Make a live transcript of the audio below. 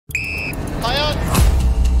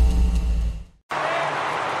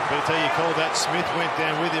tell you, called that. Smith went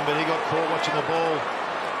down with him, but he got caught watching the ball.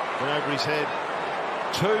 Went over his head.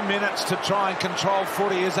 2 minutes to try and control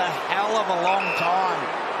footy is a hell of a long time.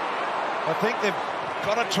 I think they've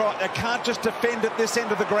got to try. They can't just defend at this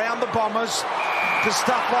end of the ground, the Bombers, because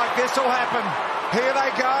stuff like this will happen. Here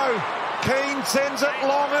they go. Keane sends it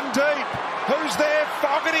long and deep. Who's there?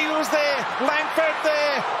 Fogarty was there. Langford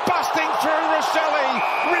there. Busting through Rochelle.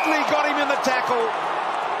 Ridley got him in the tackle.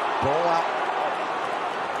 Ball up.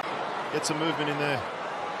 Get some movement in there.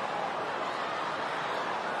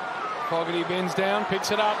 Fogarty bends down,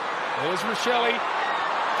 picks it up. There's Rochelle.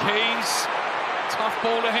 Keys. Tough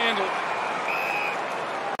ball to handle.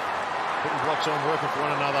 Putting blocks on, working for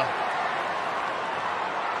one another.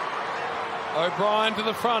 O'Brien to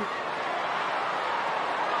the front.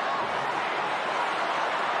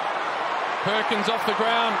 Perkins off the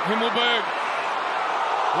ground. Himmelberg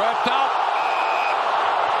wrapped up.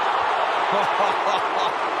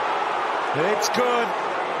 It's good,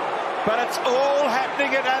 but it's all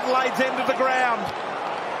happening at Adelaide's end of the ground.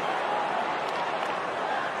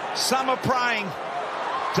 Some are praying.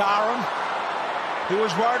 Durham, who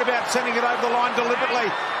was worried about sending it over the line deliberately.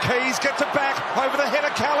 Keys gets it back over the head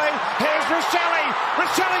of Kelly. Here's Rochelle.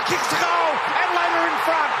 Rochelle kicks the goal. Adelaide are in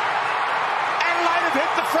front. Adelaide have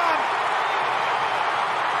hit the front.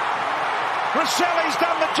 Rochelle's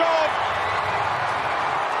done the job.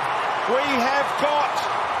 We have got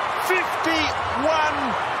 51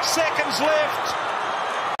 seconds left.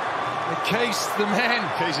 The Keys, the man,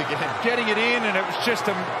 Keys again, getting it in, and it was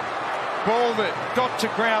just a ball that got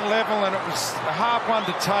to ground level, and it was a hard one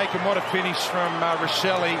to take. And what a finish from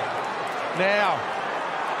Rochelle. Now,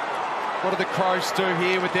 what do the Crows do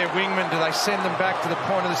here with their wingman? Do they send them back to the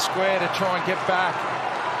point of the square to try and get back?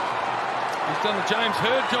 He's done the James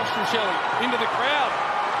Hird, Josh Rochelle, into the crowd.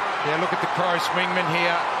 Yeah, look at the Crows wingman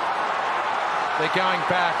here. They're going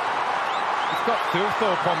back. You've got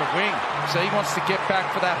Thilthorpe on the wing, so he wants to get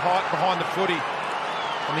back for that height behind the footy.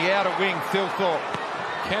 On the outer wing, Thilthorpe.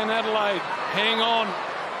 Can Adelaide hang on?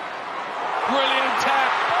 Brilliant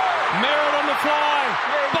tap. Merritt on the fly.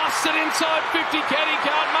 Busts it inside 50. Caddy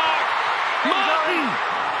can't mark. Martin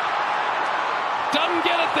doesn't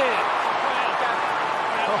get it there.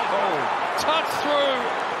 Touch through.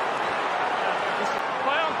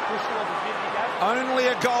 Only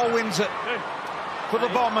a goal wins it for the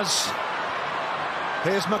Bombers.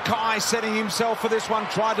 Here's Mackay setting himself for this one.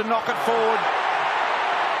 Tried to knock it forward.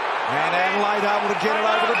 And Adelaide able to get it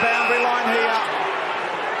over the boundary line here.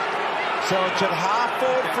 So it's at half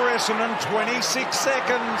forward for Essendon, 26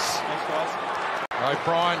 seconds.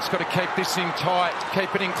 O'Brien's got to keep this in tight,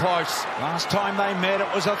 keep it in close. Last time they met, it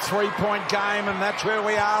was a three-point game, and that's where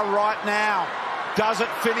we are right now. Does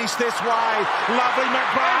it finish this way? Lovely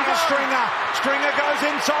McBride to Stringer. Stringer goes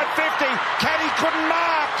inside 50. Caddy couldn't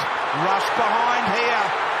mark. Rush behind here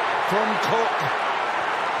from Cook.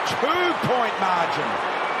 2-point margin.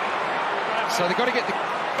 So they've got to get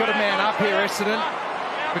a man up here, Essendon.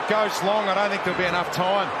 If it goes long, I don't think there'll be enough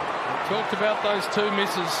time. We talked about those two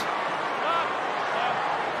misses.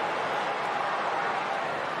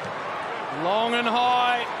 Long and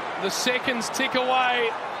high. The seconds tick away.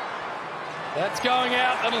 That's going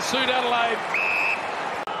out. That'll suit Adelaide.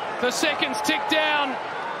 The seconds tick down.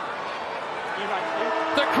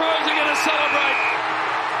 The Crows are going to celebrate.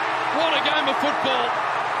 What a game of football.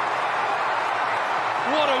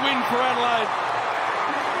 What a win for Adelaide.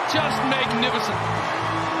 Just magnificent.